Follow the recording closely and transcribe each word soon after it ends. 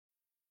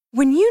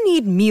When you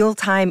need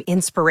mealtime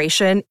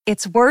inspiration,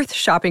 it's worth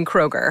shopping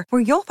Kroger,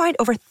 where you'll find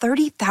over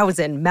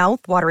 30,000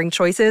 mouth-watering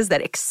choices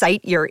that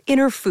excite your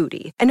inner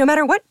foodie. And no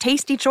matter what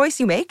tasty choice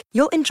you make,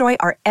 you'll enjoy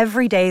our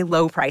everyday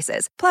low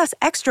prices, plus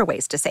extra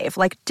ways to save,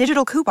 like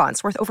digital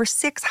coupons worth over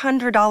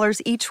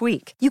 $600 each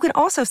week. You can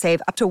also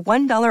save up to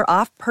 $1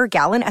 off per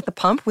gallon at the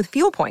pump with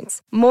fuel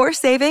points. More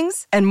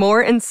savings and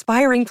more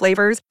inspiring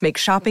flavors make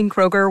shopping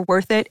Kroger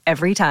worth it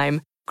every time.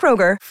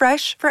 Kroger,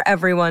 fresh for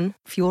everyone.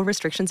 Fuel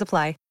restrictions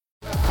apply.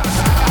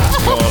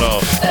 Going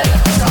on?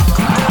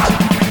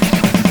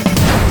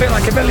 Feel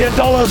like $1 million.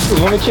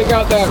 Let me check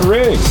out that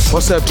ring.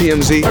 What's up,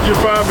 TMZ? How'd you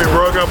find me,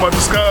 bro? I got my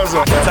disguise on.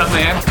 What's up,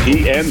 man?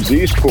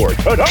 TMZ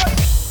Sports.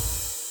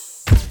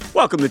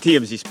 Welcome to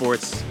TMZ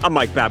Sports. I'm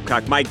Mike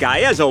Babcock. My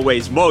guy, as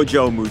always,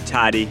 Mojo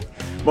Muhtadi.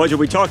 Mojo,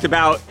 we talked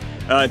about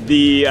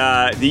the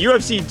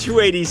UFC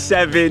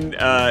 287,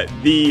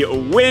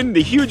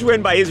 the huge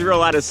win by Israel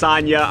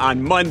Adesanya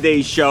on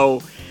Monday's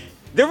show.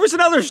 There was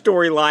another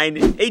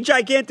storyline, a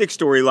gigantic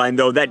storyline,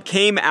 though, that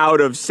came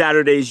out of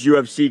Saturday's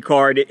UFC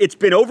card. It's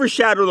been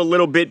overshadowed a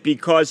little bit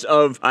because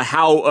of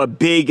how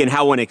big and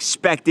how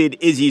unexpected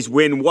Izzy's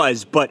win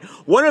was. But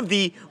one of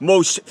the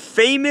most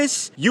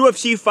famous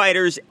UFC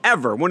fighters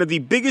ever, one of the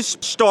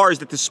biggest stars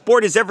that the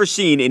sport has ever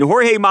seen, in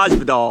Jorge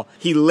Masvidal,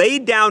 he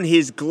laid down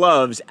his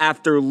gloves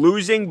after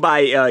losing by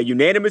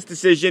unanimous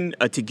decision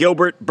to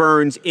Gilbert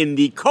Burns in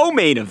the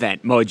co-main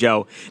event,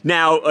 Mojo.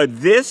 Now,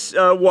 this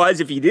was,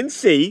 if you didn't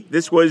see,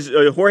 this was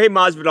Jorge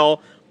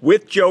Masvidal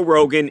with Joe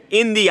Rogan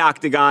in the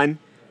octagon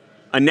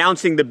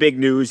announcing the big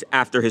news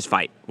after his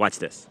fight. Watch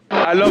this.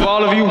 I love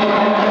all of you.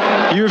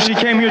 UFC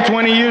came here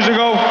 20 years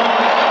ago,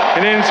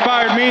 and it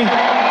inspired me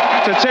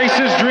to chase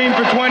this dream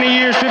for 20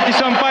 years,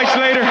 50-some fights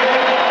later.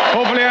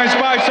 Hopefully I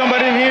inspired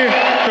somebody in here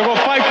to go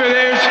fight for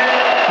theirs,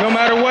 no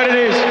matter what it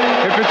is.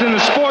 If it's in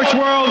the sports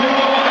world,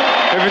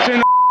 if it's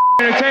in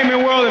the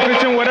entertainment world, if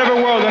it's in whatever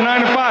world, the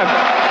 9 to 5.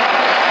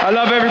 I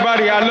love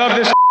everybody. I love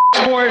this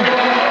sport.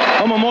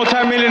 I'm a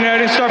multi-millionaire.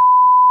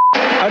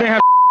 I didn't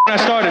have when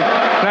I started.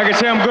 And I can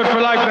say I'm good for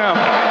life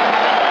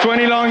now.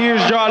 20 long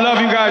years, Joe. I love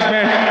you guys,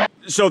 man.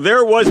 So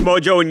there was,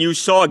 Mojo, and you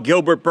saw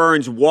Gilbert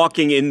Burns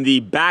walking in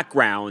the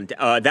background.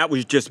 That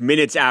was just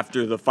minutes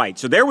after the fight.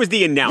 So there was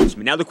the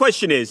announcement. Now the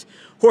question is,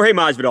 Jorge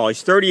Masvidal,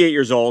 he's 38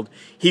 years old.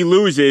 He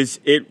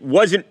loses. It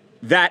wasn't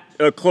that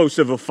close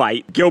of a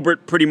fight.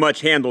 Gilbert pretty much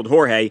handled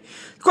Jorge.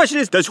 The question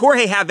is, does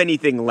Jorge have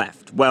anything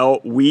left?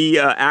 Well, we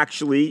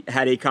actually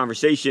had a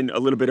conversation a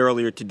little bit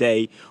earlier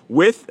today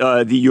with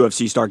the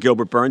UFC star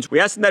Gilbert Burns. We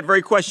asked him that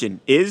very question.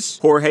 Is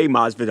Jorge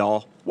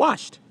Masvidal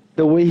washed?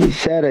 The way he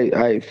said it,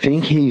 I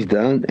think he's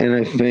done, and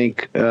I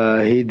think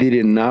he did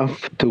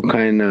enough to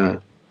kind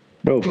of,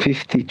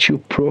 52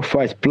 pro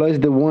fights, plus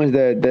the ones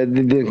that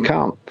didn't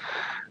count.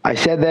 I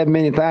said that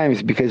many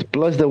times because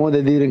plus the one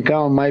that didn't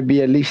count might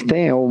be at least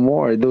 10 or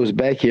more, those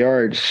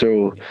backyards.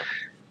 So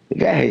the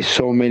guy has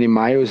so many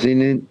miles in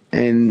it,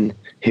 and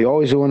he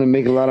always want to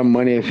make a lot of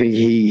money. I think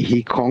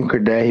he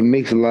conquered that. He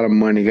makes a lot of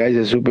money. Guy's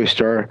a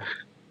superstar.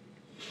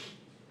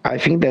 I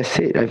think that's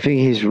it. I think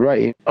he's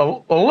right.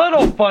 A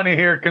little funny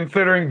here,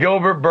 considering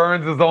Gilbert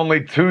Burns is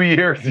only 2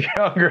 years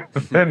younger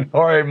than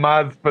Jorge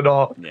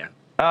Masvidal. Yeah.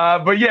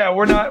 But yeah,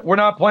 we're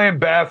not playing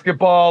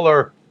basketball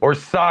or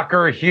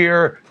soccer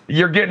here.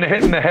 You're getting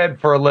hit in the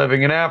head for a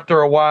living, and after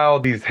a while,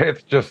 these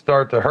hits just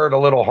start to hurt a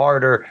little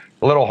harder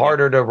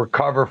to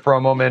recover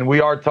from them. And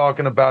we are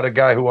talking about a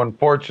guy who,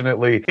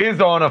 unfortunately,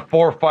 is on a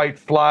 4-fight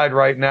slide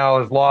right now,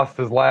 has lost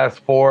his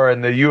last 4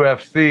 in the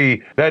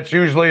UFC. That's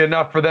usually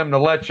enough for them to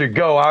let you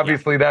go.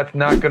 Obviously, that's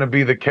not going to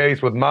be the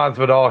case with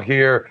Masvidal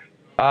here,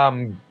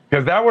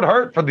 because that would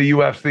hurt for the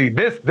UFC.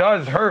 This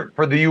does hurt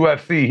for the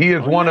UFC. He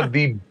is one of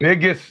the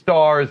biggest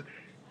stars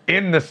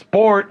in the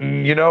sport,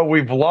 and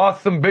we've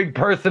lost some big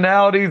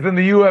personalities in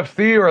the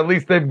UFC, or at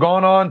least they've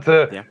gone on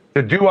to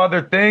do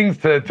other things,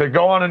 to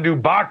go on and do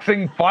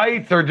boxing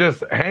fights or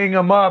just hang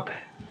them up.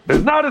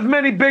 There's not as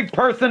many big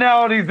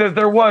personalities as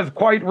there was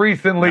quite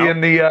recently in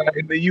the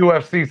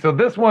UFC. So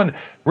this one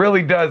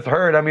really does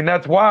hurt. I mean,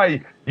 that's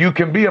why you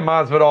can be a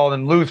Masvidal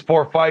and lose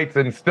 4 fights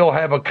and still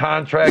have a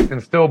contract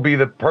and still be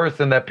the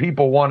person that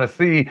people want to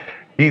see.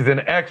 He's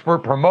an expert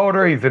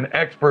promoter. He's an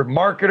expert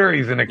marketer.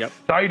 He's an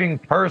exciting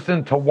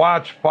person to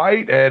watch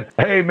fight. And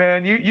hey,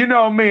 man, you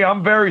know me.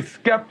 I'm very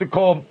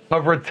skeptical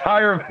of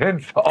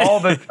retirements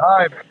all the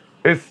time,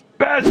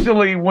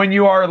 especially when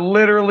you are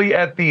literally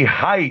at the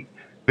height,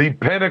 the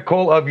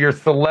pinnacle of your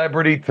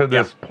celebrity to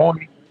this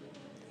point.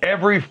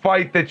 Every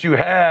fight that you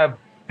have,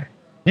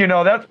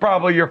 that's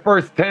probably your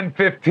first 10,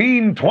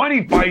 15,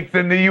 20 fights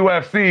in the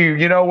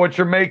UFC, what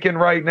you're making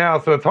right now.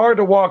 So it's hard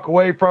to walk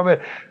away from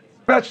it.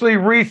 especially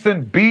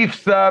recent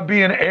beefs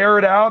being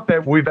aired out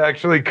that we've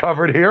actually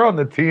covered here on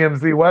the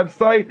TMZ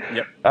website.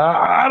 Yep.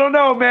 I don't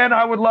know, man.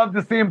 I would love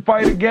to see him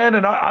fight again,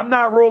 and I'm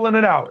not ruling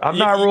it out. I'm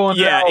not ruling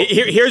it out.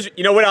 Here's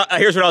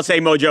what I'll say,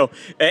 Mojo,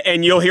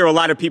 and you'll hear a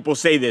lot of people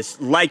say this.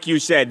 Like you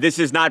said, this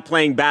is not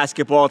playing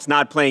basketball. It's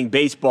not playing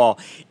baseball.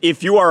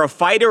 If you are a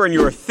fighter and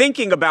you're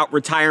thinking about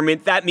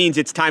retirement, that means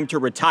it's time to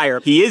retire.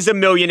 He is a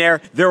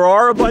millionaire. There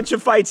are a bunch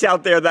of fights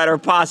out there that are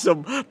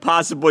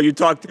possible.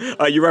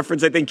 You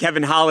referenced, I think,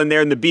 Kevin Holland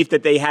there and the beef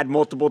that they had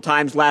multiple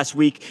times last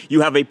week.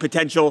 You have a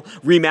potential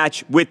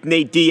rematch with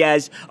Nate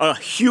Diaz. A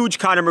huge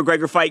Conor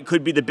McGregor fight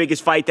could be the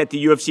biggest fight that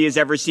the UFC has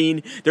ever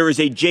seen. There is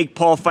a Jake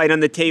Paul fight on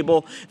the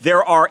table.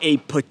 There are a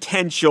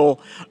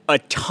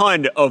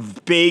ton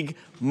of big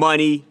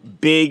money,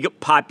 big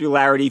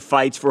popularity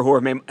fights for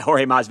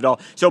Jorge Masvidal.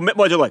 So,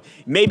 look,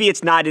 maybe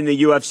it's not in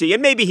the UFC,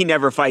 and maybe he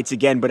never fights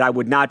again, but I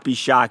would not be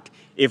shocked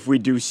if we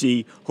do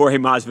see Jorge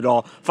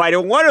Masvidal fight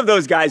one of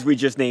those guys we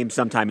just named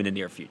sometime in the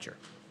near future.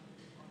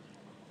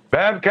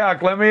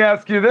 Babcock, let me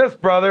ask you this,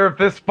 brother. If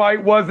this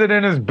fight wasn't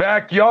in his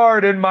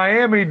backyard in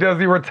Miami, does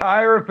he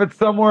retire if it's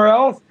somewhere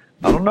else?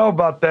 I don't know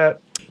about that.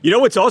 You know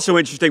what's also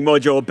interesting,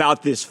 Mojo,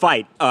 about this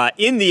fight?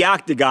 In the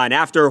octagon,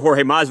 after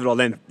Jorge Masvidal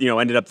then,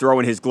 ended up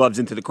throwing his gloves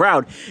into the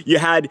crowd, you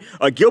had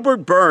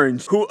Gilbert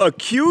Burns, who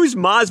accused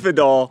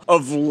Masvidal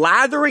of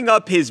lathering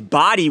up his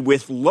body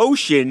with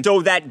lotion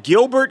so that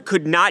Gilbert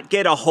could not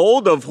get a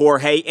hold of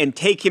Jorge and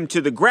take him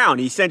to the ground.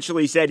 He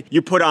essentially said,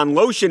 you put on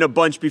lotion a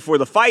bunch before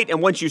the fight,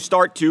 and once you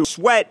start to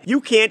sweat,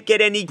 you can't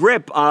get any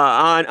grip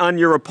on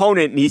your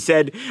opponent. And he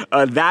said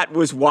that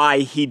was why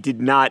he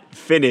did not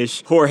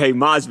finish Jorge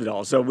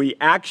Masvidal. So we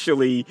actually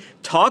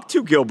talked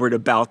to Gilbert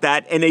about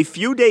that, and a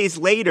few days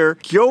later,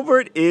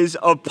 Gilbert is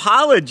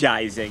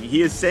apologizing.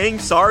 He is saying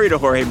sorry to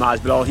Jorge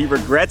Masvidal. He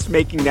regrets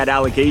making that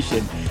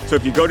allegation. So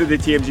if you go to the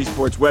TMZ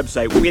Sports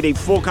website, we had a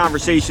full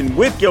conversation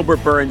with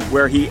Gilbert Burns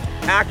where he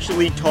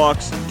actually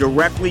talks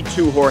directly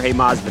to Jorge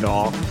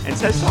Masvidal and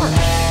says sorry.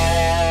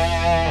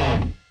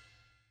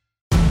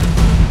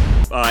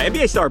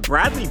 NBA star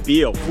Bradley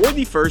Beal, for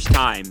the first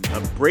time,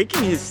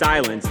 breaking his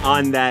silence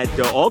on that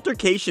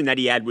altercation that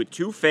he had with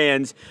two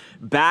fans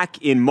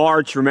back in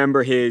March.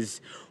 Remember,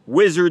 his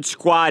Wizards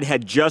squad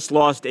had just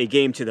lost a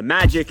game to the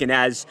Magic, and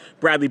as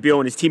Bradley Beal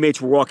and his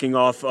teammates were walking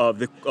off of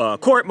the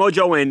court,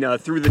 Mojo,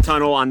 and through the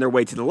tunnel on their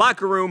way to the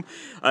locker room,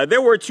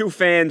 there were two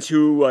fans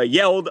who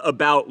yelled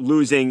about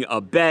losing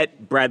a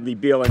bet. Bradley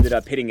Beal ended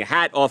up hitting a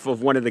hat off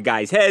of one of the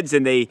guys' heads,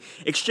 and they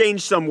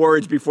exchanged some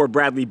words before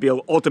Bradley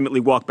Beal ultimately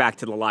walked back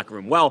to the locker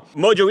room. Well,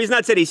 Mojo, he's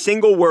not said a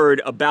single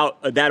word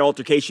about that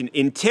altercation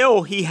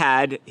until he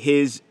had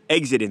his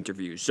exit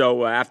interviews.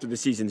 So after the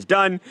season's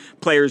done,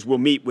 players will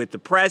meet with the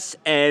press,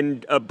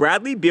 and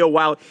Bradley Beal,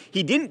 while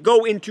he didn't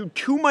go into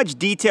too much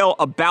detail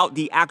about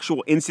the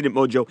actual incident,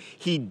 Mojo,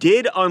 he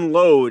did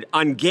unload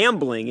on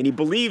gambling, and he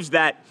believes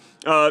that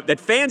that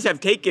fans have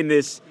taken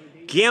this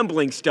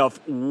gambling stuff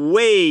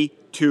way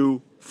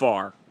too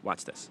far.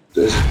 Watch this.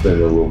 There's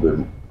been a little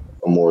bit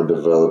more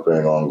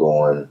developing,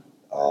 ongoing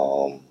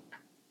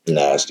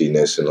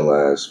nastiness in the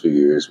last few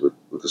years with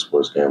the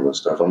sports gambling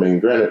stuff. I mean,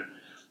 granted,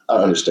 I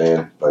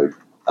understand. Like,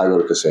 I go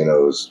to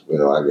casinos,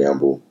 I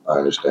gamble. I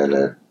understand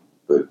that.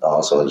 But I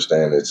also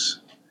understand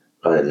it's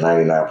probably a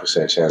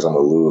 99% chance I'm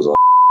going to lose all.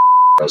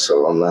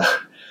 So I'm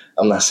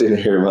not sitting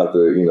here about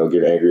to,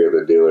 get angry at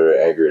the dealer,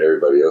 angry at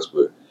everybody else.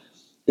 But,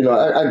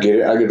 I get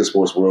it. I get the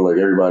sports world. Like,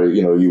 everybody,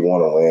 you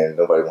want to win.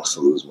 Nobody wants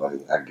to lose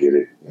money. I get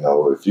it.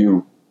 If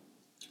you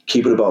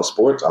keep it about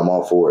sports, I'm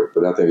all for it.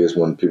 But I think it's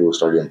when people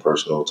start getting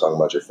personal, talking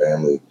about your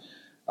family,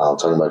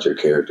 talking about your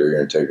character,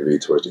 your integrity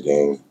towards the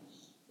game.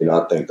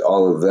 I think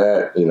all of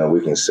that, we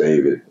can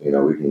save it. We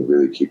can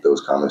really keep those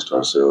comments to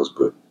ourselves.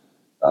 But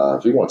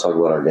if you want to talk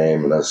about our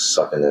game and us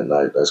sucking at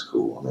night, that's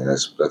cool. I mean,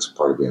 that's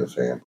part of being a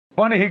fan.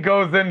 Funny he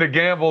goes in to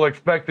gamble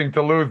expecting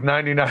to lose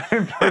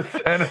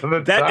 99% of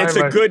the time. It's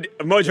a good,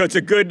 Mojo,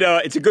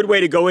 it's a good way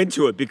to go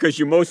into it because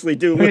you mostly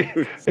do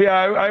lose. Yeah,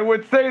 I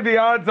would say the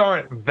odds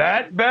aren't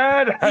that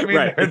bad. I mean,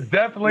 right. They're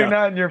definitely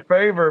not in your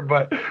favor,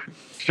 but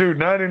shoot,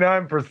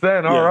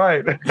 99%, all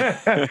right.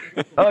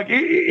 Like,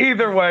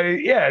 either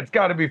way, yeah, it's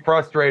got to be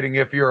frustrating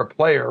if you're a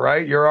player,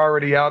 right? You're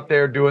already out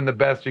there doing the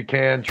best you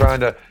can, trying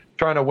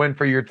to win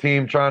for your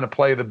team, trying to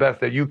play the best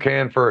that you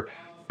can for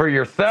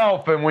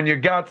yourself, and when you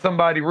got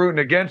somebody rooting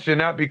against you,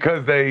 not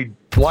because they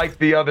like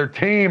the other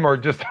team or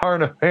just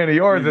aren't a fan of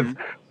yours, it's,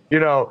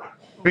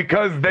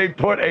 because they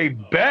put a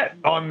bet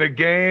on the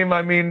game.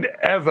 I mean,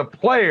 as a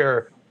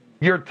player,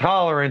 your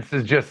tolerance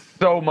is just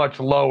so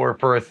much lower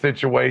for a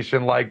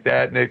situation like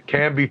that, and it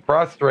can be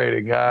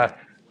frustrating.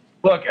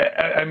 Look,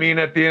 I mean,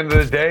 at the end of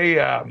the day,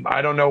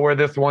 I don't know where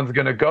this one's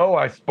going to go.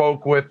 I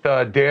spoke with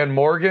Dan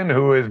Morgan,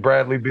 who is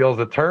Bradley Beal's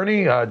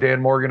attorney,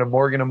 Dan Morgan of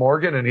Morgan &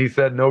 Morgan, and he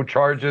said no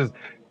charges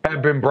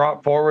have been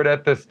brought forward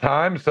at this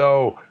time.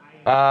 So,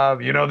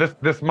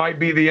 this might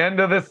be the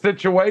end of this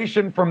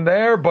situation from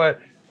there,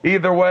 but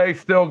either way,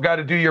 still got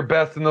to do your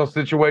best in those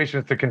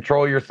situations to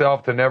control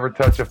yourself, to never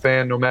touch a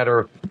fan, no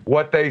matter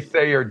what they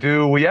say or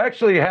do. We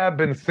actually have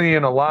been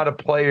seeing a lot of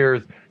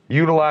players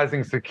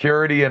utilizing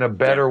security in a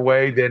better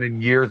way than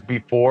in years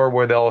before,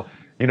 where they'll,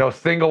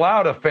 single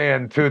out a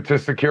fan to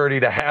security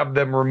to have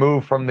them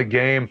removed from the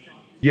game.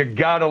 You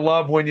gotta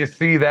love when you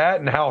see that,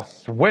 and how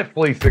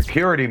swiftly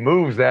security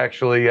moves,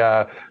 actually,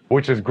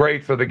 which is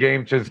great. So the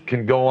game just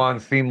can go on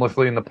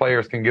seamlessly, and the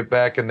players can get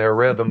back in their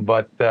rhythm.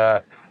 But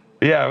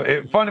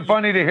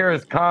funny to hear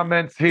his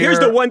comments here. Here's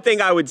the one thing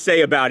I would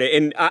say about it,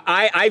 and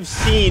I've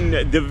seen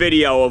the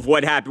video of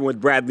what happened with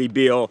Bradley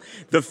Beal.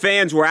 The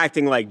fans were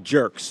acting like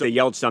jerks. They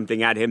yelled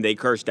something at him. They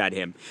cursed at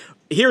him.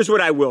 Here's what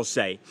I will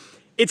say.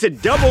 It's a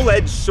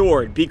double-edged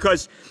sword,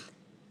 because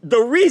the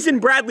reason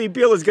Bradley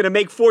Beal is going to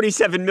make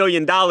 $47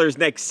 million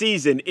next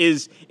season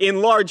is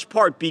in large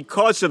part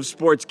because of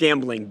sports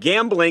gambling.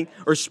 Gambling,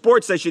 or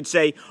sports, I should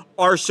say,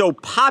 are so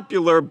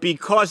popular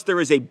because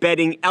there is a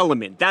betting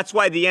element. That's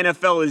why the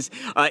NFL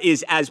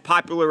is as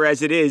popular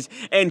as it is.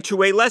 And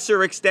to a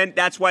lesser extent,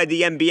 that's why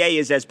the NBA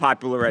is as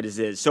popular as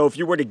it is. So if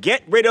you were to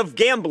get rid of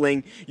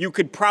gambling, you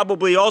could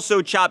probably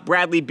also chop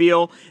Bradley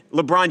Beal,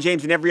 LeBron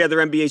James, and every other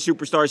NBA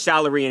superstar's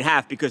salary in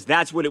half, because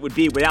that's what it would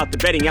be without the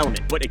betting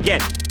element. But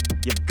again,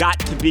 you've got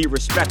to be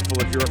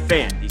respectful if you're a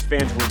fan. These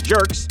fans were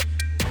jerks.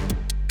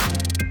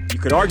 You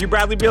could argue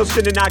Bradley Beal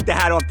shouldn't have knocked the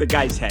hat off the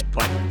guy's head,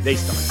 but they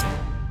started.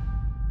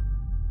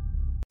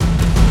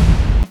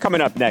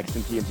 Coming up next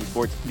in TMZ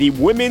Sports, the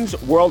Women's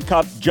World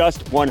Cup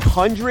just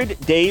 100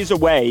 days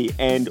away,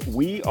 and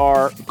we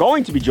are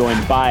going to be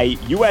joined by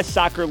U.S.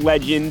 soccer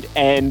legend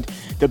and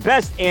the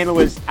best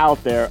analyst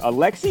out there,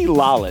 Alexi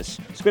Lalas,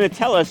 who's going to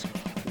tell us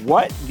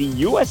what the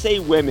USA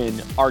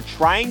women are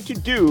trying to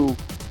do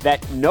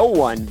that no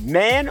one,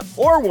 man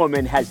or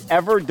woman, has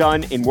ever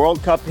done in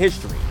World Cup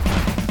history.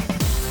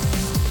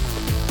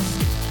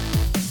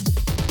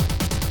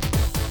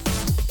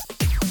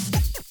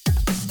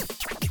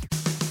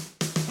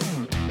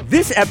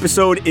 This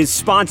episode is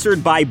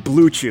sponsored by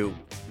Blue Chew.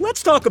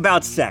 Let's talk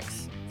about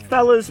sex.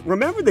 Fellas,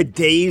 remember the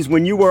days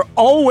when you were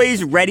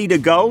always ready to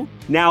go?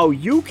 Now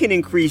you can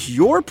increase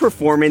your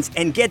performance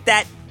and get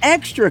that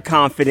extra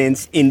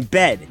confidence in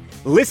bed.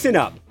 Listen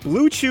up,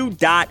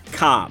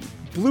 BlueChew.com.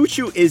 Blue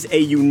Chew is a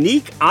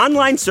unique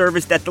online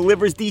service that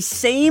delivers the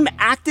same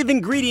active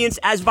ingredients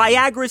as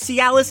Viagra,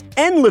 Cialis,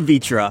 and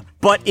Levitra,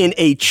 but in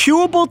a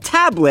chewable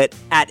tablet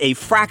at a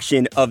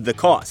fraction of the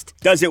cost.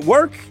 Does it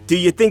work? Do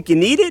you think you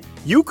need it?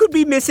 You could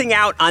be missing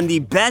out on the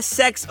best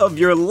sex of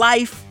your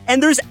life,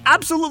 and there's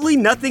absolutely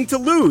nothing to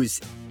lose.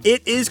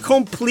 It is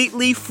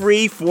completely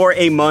free for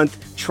a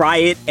month. Try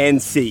it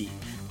and see.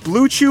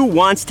 Blue Chew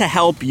wants to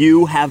help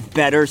you have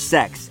better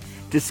sex.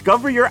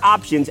 Discover your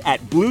options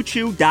at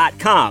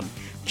BlueChew.com.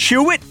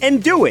 Chew it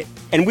and do it.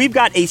 And we've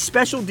got a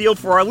special deal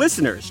for our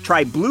listeners.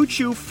 Try Blue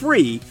Chew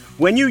free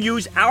when you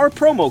use our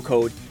promo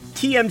code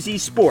TMZ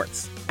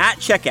Sports at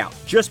checkout.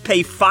 Just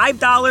pay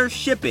 $5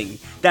 shipping.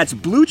 That's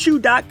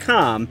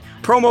BlueChew.com,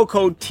 promo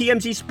code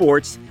TMZ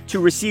Sports to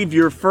receive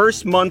your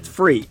first month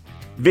free.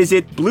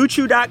 Visit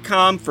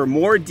BlueChew.com for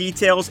more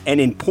details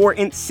and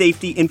important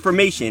safety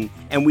information.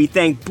 And we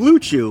thank Blue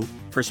Chew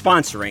for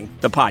sponsoring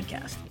the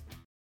podcast.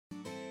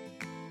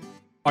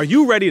 Are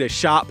you ready to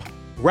shop?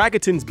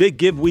 Rakuten's Big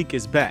Give Week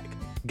is back.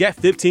 Get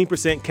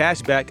 15%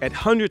 cash back at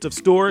hundreds of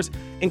stores,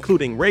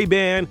 including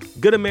Ray-Ban,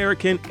 Good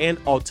American, and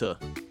Ulta.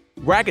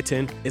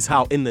 Rakuten is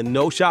how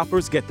in-the-know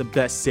shoppers get the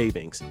best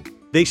savings.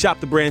 They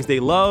shop the brands they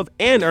love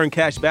and earn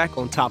cash back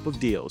on top of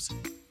deals.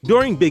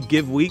 During Big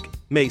Give Week,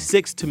 May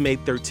 6th to May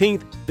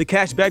 13th, the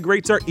cashback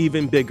rates are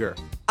even bigger.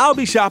 I'll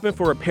be shopping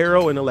for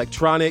apparel and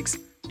electronics,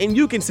 and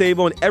you can save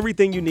on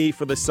everything you need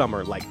for the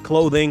summer, like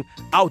clothing,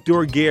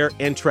 outdoor gear,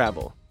 and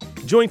travel.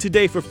 Join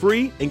today for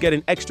free and get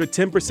an extra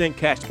 10%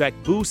 cashback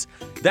boost.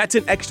 That's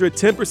an extra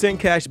 10%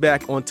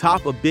 cashback on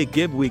top of Big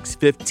Give Week's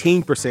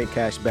 15%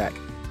 cashback.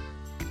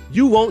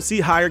 You won't see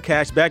higher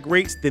cashback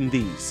rates than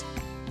these.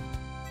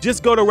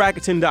 Just go to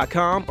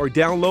Rakuten.com or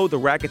download the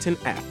Rakuten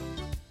app.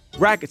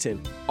 Rakuten,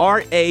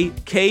 Rakuten.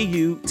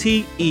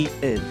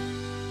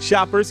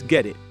 Shoppers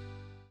get it.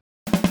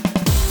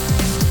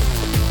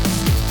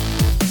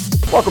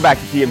 Welcome back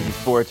to TMZ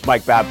Sports.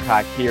 Mike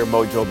Babcock here.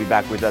 Mojo will be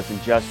back with us in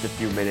just a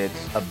few minutes.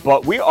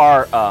 But we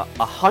are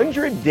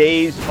 100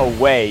 days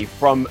away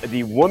from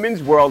the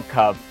Women's World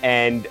Cup,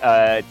 and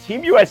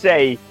Team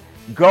USA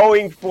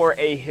going for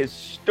a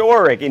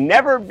historic and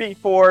never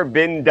before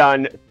been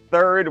done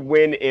third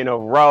win in a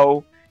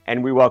row.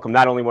 And we welcome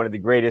not only one of the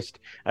greatest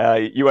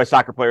U.S.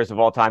 soccer players of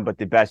all time, but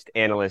the best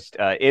analyst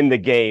in the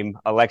game,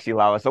 Alexi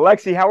Lalas.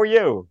 Alexi, how are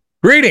you?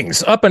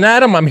 Greetings, up and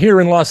Adam. I'm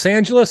here in Los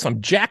Angeles. I'm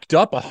jacked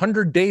up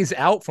 100 days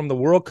out from the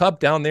World Cup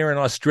down there in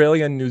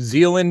Australia and New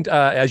Zealand.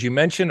 As you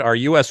mentioned, our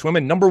U.S.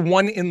 women, number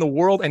one in the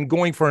world and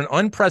going for an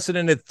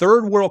unprecedented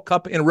third World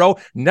Cup in a row.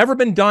 Never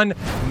been done,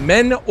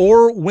 men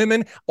or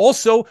women.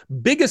 Also,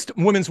 biggest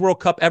Women's World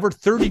Cup ever,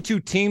 32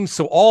 teams.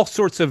 So all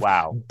sorts of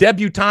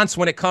debutantes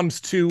when it comes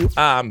to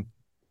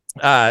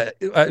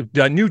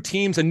new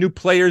teams and new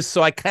players.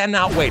 So I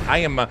cannot wait. I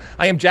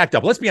am jacked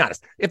up. Let's be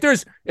honest. If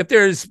there's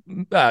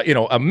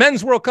a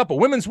men's World Cup, a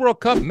women's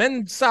World Cup,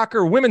 men's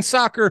soccer, women's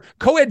soccer,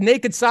 co-ed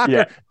naked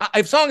soccer,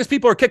 as long as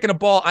people are kicking a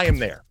ball, I am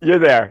there. You're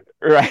there,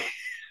 right?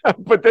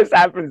 But this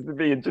happens to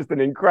be just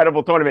an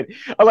incredible tournament.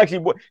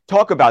 Alexi,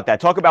 talk about that.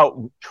 Talk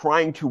about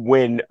trying to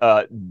win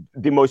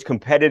the most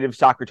competitive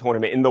soccer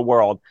tournament in the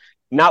world.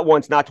 Not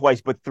once, not twice,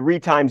 but 3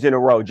 times in a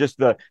row. Just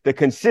the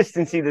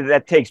consistency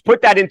that takes.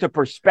 Put that into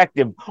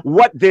perspective,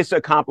 what this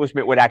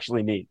accomplishment would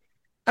actually mean.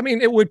 I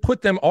mean, it would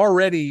put them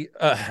already,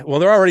 they're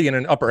already in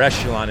an upper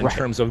echelon in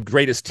terms of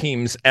greatest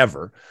teams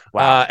ever.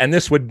 Wow. And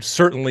this would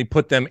certainly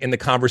put them in the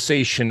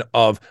conversation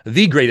of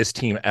the greatest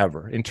team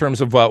ever in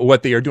terms of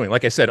what they are doing.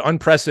 Like I said,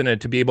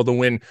 unprecedented to be able to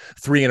win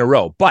 3 in a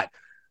row. But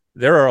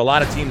there are a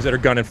lot of teams that are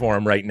gunning for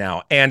him right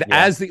now. And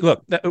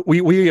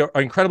we are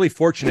incredibly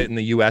fortunate in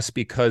the U.S.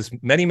 because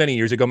many, many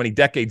years ago, many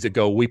decades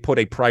ago, we put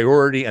a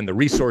priority and the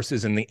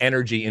resources and the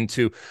energy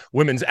into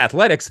women's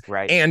athletics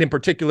and in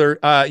particular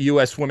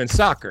U.S. women's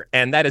soccer.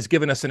 And that has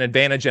given us an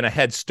advantage and a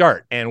head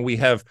start. And we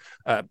have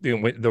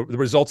the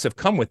results have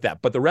come with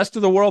that. But the rest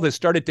of the world has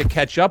started to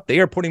catch up. They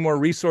are putting more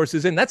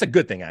resources in. That's a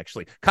good thing,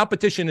 actually.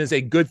 Competition is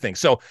a good thing.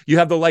 So you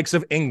have the likes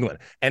of England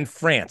and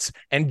France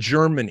and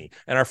Germany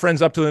and our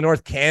friends up to the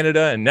north, Canada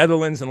and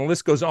Netherlands, and the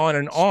list goes on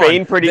and on.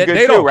 Spain pretty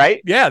good too,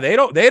 right? Yeah, they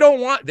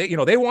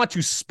want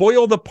to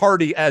spoil the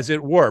party, as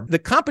it were. The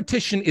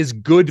competition is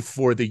good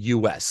for the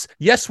U.S.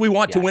 Yes, we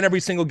want to win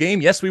every single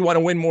game. Yes, we want to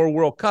win more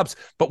World Cups,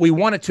 but we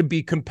want it to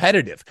be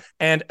competitive.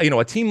 And,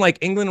 a team like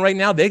England right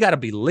now, they got to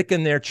be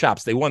licking their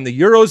chops. They won the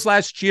Euros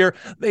last year.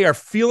 They are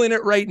feeling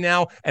it right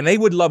now, and they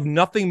would love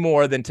nothing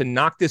more than to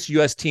knock this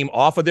U.S. team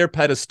off of their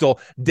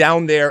pedestal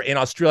down there in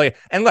Australia.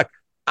 And look,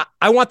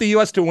 I want the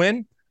U.S. to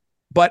win,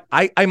 but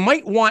I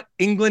might want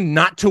England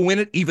not to win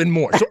it even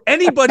more. So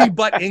anybody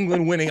but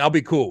England winning, I'll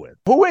be cool with.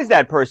 Who is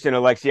that person,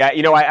 Alexi?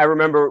 I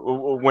remember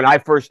when I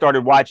first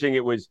started watching,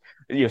 it was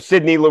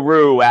Sydney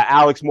Leroux,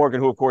 Alex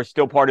Morgan, who of course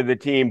still part of the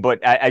team,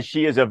 but as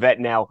she is a vet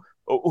now,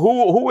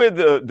 who are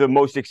the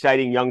most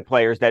exciting young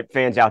players that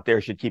fans out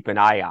there should keep an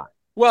eye on?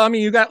 Well, I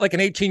mean, you got like an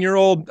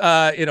 18-year-old,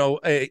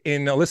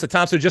 in Alyssa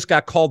Thompson, who just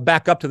got called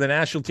back up to the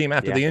national team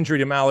after the injury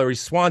to Mallory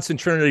Swanson.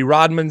 Trinity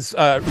Rodman's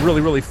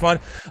really, really fun.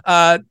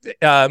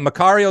 Katerina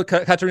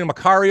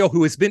Macario,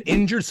 who has been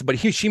injured, but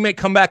she may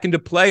come back into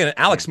play. And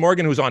Alex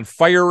Morgan, who's on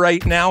fire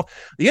right now.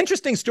 The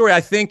interesting story, I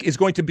think, is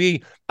going to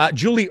be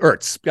Julie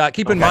Ertz.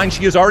 Keep in mind,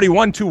 she has already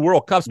won 2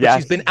 World Cups, but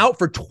she's been out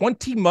for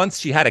 20 months.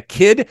 She had a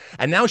kid,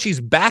 and now she's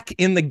back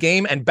in the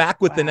game and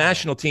back with the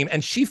national team.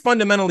 And she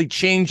fundamentally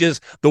changes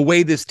the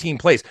way this team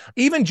plays.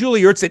 Even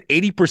Julie Ertz at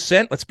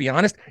 80%, let's be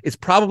honest, is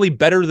probably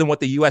better than what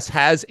the U.S.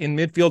 has in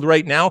midfield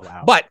right now.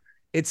 Wow. But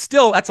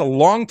that's a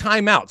long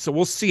time out. So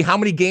we'll see how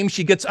many games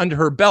she gets under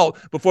her belt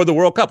before the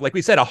World Cup. Like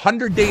we said,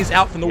 100 days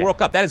out from the World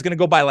Cup. That is going to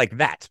go by like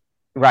that.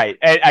 Right.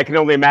 And I can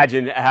only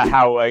imagine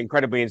how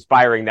incredibly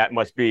inspiring that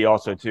must be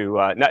also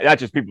to not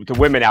just people, to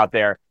women out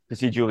there to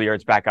see Julie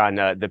Ertz back on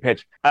the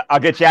pitch. I'll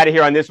get you out of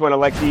here on this one,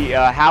 Alexi.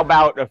 How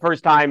about the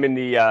first time in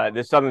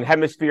the Southern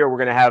Hemisphere?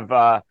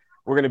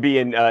 We're going to be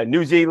in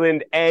New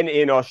Zealand and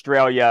in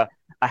Australia.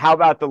 How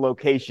about the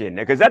location?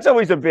 Because that's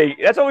always a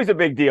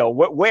big deal.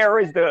 Where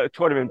is the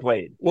tournament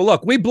played? Well,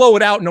 look, we blow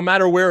it out no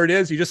matter where it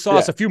is. You just saw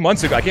us a few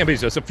months ago. I can't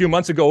believe this. A few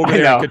months ago over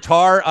there in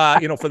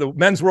Qatar, for the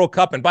Men's World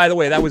Cup. And by the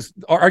way, that was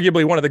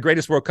arguably one of the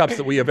greatest World Cups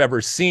that we have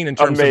ever seen in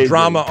terms of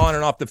drama on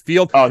and off the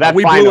field. Oh, that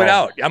we blew it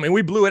out. I mean,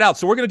 we blew it out.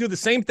 So we're going to do the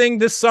same thing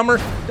this summer.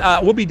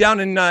 We'll be down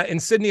in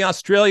Sydney,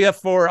 Australia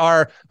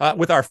for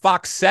with our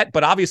Fox set.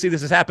 But obviously,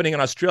 this is happening in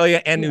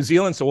Australia and New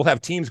Zealand. So we'll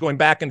have teams going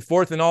back and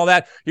forth and all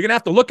that. You're going to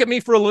have to look at me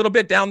for a little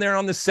bit down there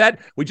on the set.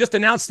 We just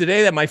announced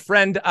today that my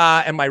friend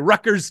and my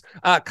Rutgers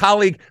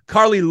colleague,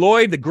 Carly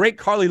Lloyd, the great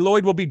Carly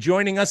Lloyd, will be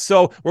joining us.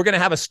 So we're going to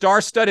have a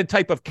star-studded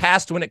type of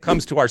cast when it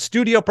comes to our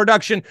studio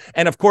production.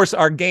 And of course,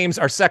 our games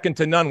are second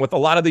to none with a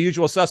lot of the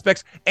usual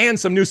suspects and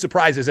some new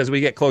surprises as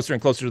we get closer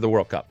and closer to the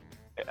World Cup.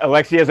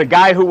 Alexi, as a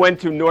guy who went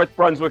to North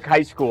Brunswick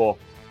High School,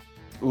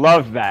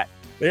 love that.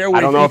 There we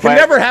go. You can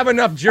never have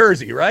enough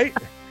Jersey, right?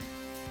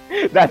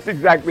 That's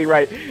exactly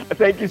right.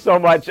 Thank you so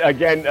much.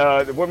 Again,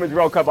 the Women's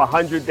World Cup,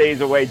 100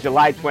 days away,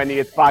 July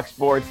 20th, Fox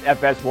Sports,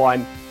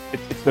 FS1.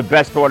 It's the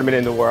best tournament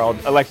in the world.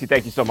 Alexi,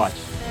 thank you so much.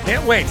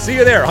 Can't wait. See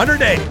you there. 100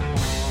 days.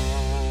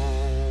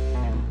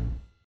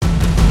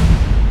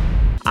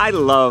 I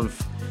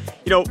love,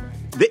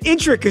 the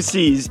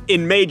intricacies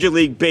in Major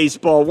League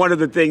Baseball. One of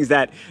the things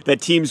that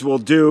teams will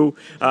do,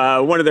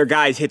 one of their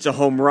guys hits a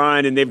home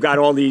run, and they've got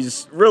all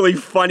these really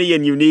funny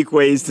and unique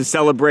ways to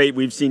celebrate.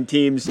 We've seen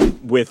teams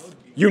with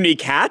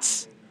unique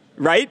hats,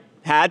 right?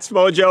 Hats,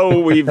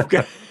 Mojo. We've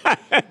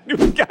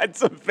got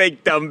some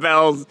fake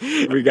dumbbells.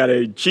 We've got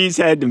a cheese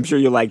head. I'm sure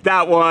you like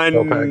that one.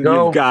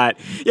 Okay,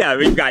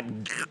 we've got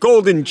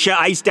golden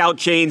iced out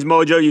chains,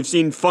 Mojo. You've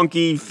seen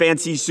funky,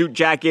 fancy suit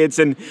jackets,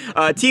 and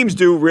teams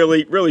do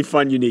really, really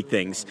fun, unique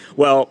things.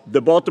 Well,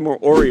 the Baltimore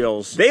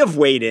Orioles, they have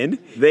weighed in.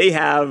 They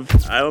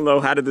have, I don't know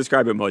how to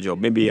describe it, Mojo,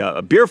 maybe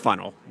a beer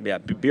funnel. Yeah,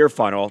 beer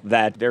funnel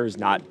that there is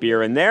not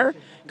beer in there,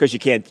 because you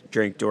can't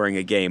drink during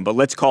a game. But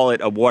let's call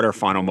it a water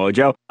funnel,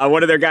 Mojo.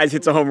 One of their guys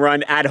hits a home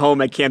run at home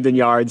at Camden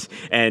Yards,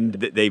 and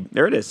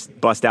there it is.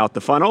 Bust out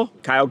the funnel.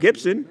 Kyle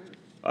Gibson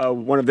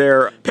one of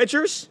their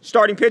pitchers,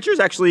 starting pitchers,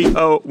 actually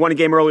won a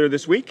game earlier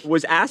this week,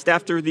 was asked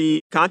after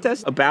the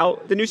contest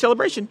about the new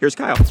celebration. Here's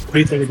Kyle. What do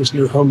you think of this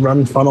new home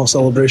run funnel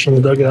celebration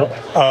in the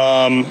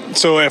dugout?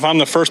 So if I'm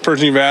the first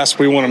person you've asked,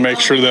 we want to make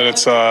sure that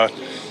it's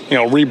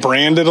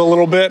rebranded a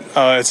little bit.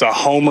 It's a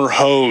Homer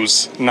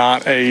hose,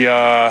 not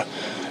a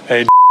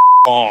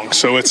bong.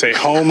 So it's a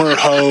Homer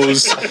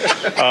hose.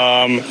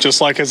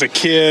 Just like as a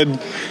kid,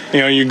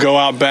 you go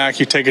out back,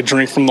 you take a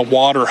drink from the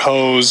water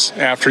hose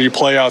after you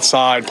play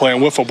outside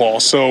playing wiffle ball.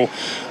 So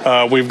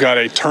we've got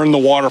a turn the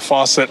water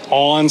faucet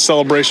on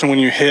celebration when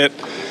you hit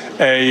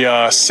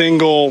a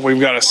single. We've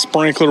got a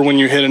sprinkler when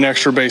you hit an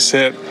extra base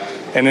hit.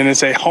 And then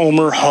it's a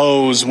Homer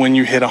hose when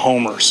you hit a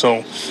homer.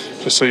 So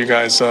just so you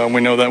guys,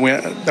 we know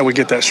that we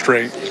get that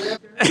straight.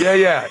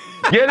 Yeah.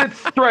 Get it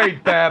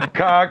straight,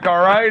 Babcock, all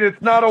right?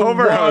 It's not a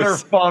Homer water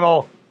hose.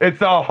 funnel. It's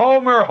a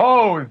Homer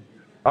hose,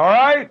 all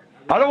right?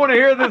 I don't want to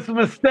hear this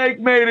mistake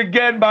made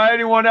again by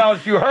anyone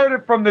else. You heard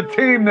it from the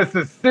team. This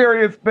is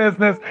serious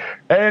business,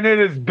 and it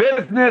is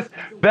business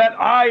that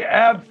I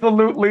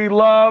absolutely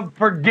love.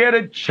 Forget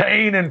a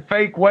chain and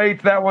fake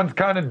weights. That one's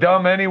kind of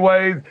dumb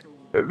anyways.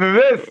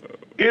 This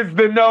is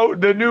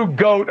the new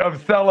GOAT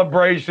of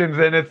celebrations,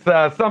 and it's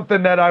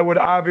something that I would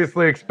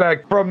obviously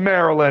expect from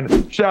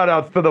Maryland.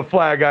 Shout-outs to the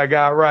flag I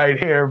got right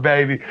here,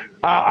 baby.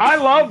 I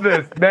love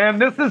this, man.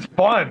 This is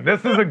fun.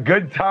 This is a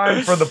good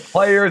time for the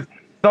players,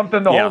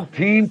 something the whole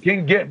team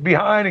can get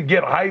behind and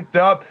get hyped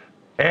up.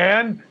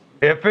 And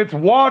if it's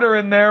water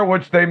in there,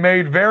 which they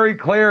made very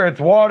clear it's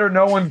water,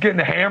 no one's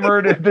getting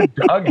hammered in the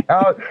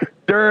dugout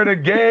during a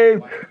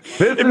game.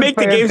 It'd make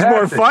the games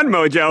more fun,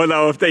 Mojo,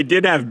 though, if they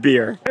did have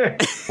beer.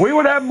 We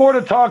would have more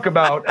to talk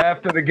about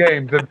after the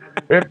games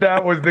if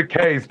that was the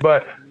case.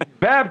 But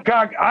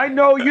Babcock, I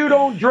know you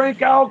don't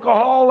drink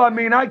alcohol. I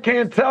mean, I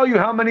can't tell you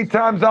how many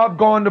times I've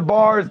gone to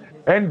bars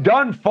and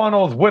done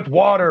funnels with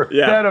water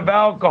instead of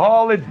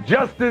alcohol. It's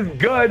just as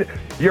good.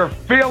 You're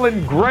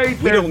feeling great.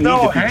 There's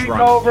no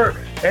hangover,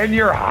 and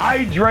you're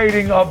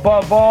hydrating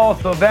above all.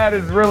 So that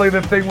is really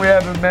the thing we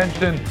haven't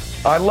mentioned.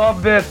 I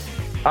love this.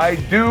 I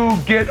do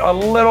get a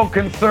little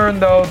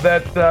concerned, though,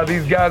 that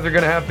these guys are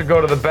going to have to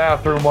go to the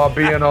bathroom while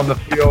being on the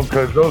field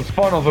because those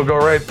funnels will go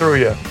right through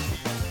you.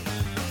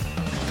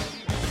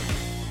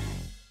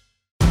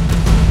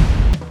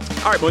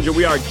 All right, Mojo,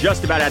 we are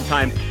just about out of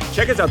time.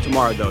 Check us out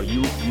tomorrow, though.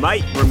 You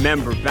might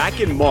remember back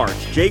in March,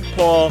 Jake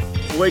Paul,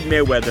 Floyd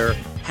Mayweather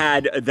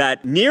had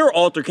that near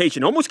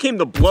altercation, almost came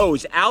to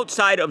blows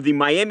outside of the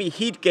Miami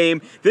Heat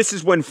game. This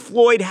is when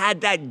Floyd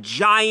had that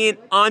giant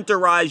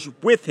entourage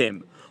with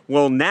him.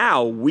 Well,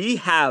 now we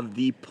have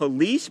the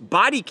police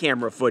body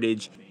camera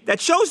footage that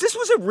shows this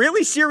was a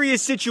really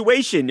serious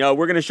situation. We're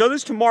going to show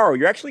this tomorrow.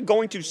 You're actually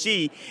going to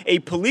see a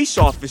police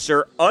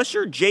officer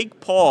usher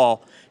Jake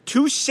Paul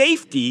to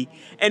safety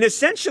and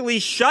essentially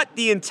shut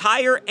the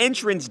entire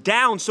entrance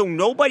down so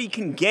nobody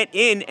can get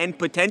in and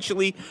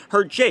potentially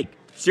hurt Jake.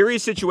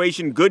 Serious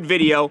situation, good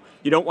video.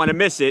 You don't want to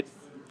miss it.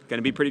 Going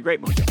to be pretty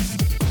great, Mojo.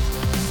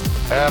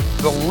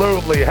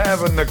 Absolutely.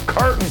 Having the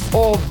curtain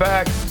pulled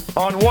back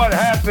on what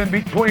happened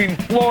between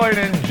Floyd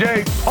and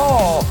Jake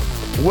Paul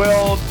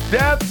will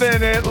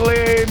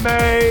definitely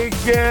make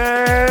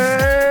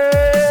it.